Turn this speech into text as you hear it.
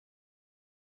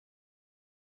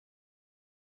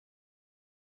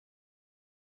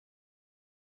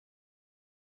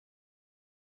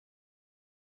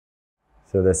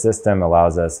So the system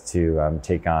allows us to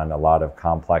take on a lot of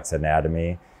complex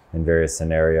anatomy in various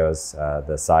scenarios.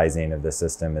 The sizing of the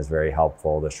system is very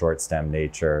helpful. The short stem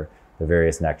nature, the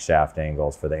various neck shaft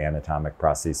angles for the anatomic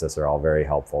prosthesis are all very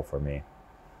helpful for me.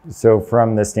 So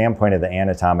from the standpoint of the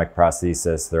anatomic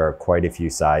prosthesis, there are quite a few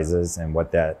sizes, and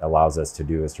what that allows us to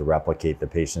do is to replicate the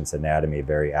patient's anatomy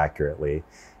very accurately.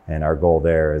 And our goal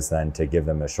there is then to give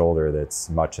them a shoulder that's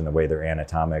much in the way their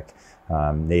anatomic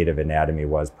native anatomy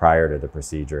was prior to the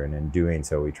procedure. And in doing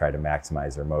so, we try to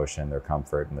maximize their motion, their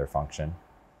comfort, and their function.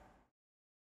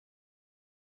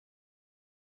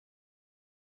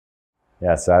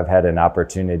 Yeah, so I've had an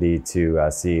opportunity to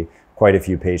see quite a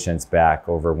few patients back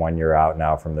over 1 year out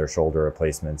now from their shoulder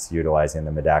replacements utilizing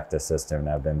the Medacta system. And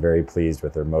I've been very pleased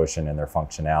with their motion and their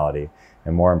functionality.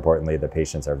 And more importantly, the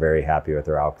patients are very happy with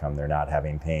their outcome. They're not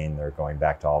having pain. They're going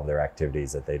back to all of their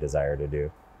activities that they desire to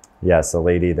do. Yes, the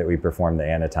lady that we performed the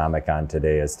anatomic on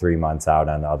today is 3 months out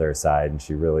on the other side, and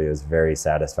she really is very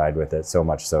satisfied with it, so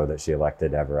much so that she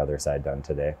elected to have her other side done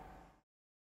today.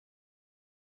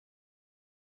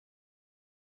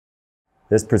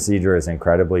 This procedure is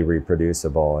incredibly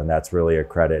reproducible, and that's really a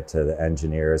credit to the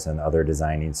engineers and other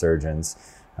designing surgeons.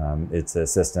 It's a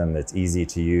system that's easy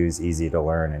to use, easy to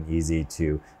learn, and easy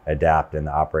to adapt in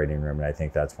the operating room, and I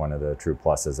think that's one of the true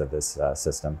pluses of this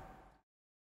system.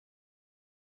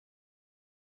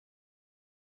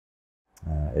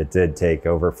 It did take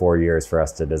over 4 years for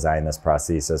us to design this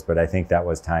prosthesis, but I think that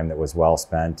was time that was well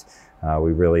spent.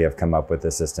 We really have come up with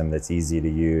a system that's easy to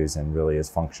use and really is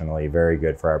functionally very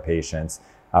good for our patients.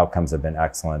 Outcomes have been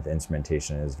excellent. The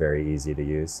instrumentation is very easy to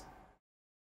use.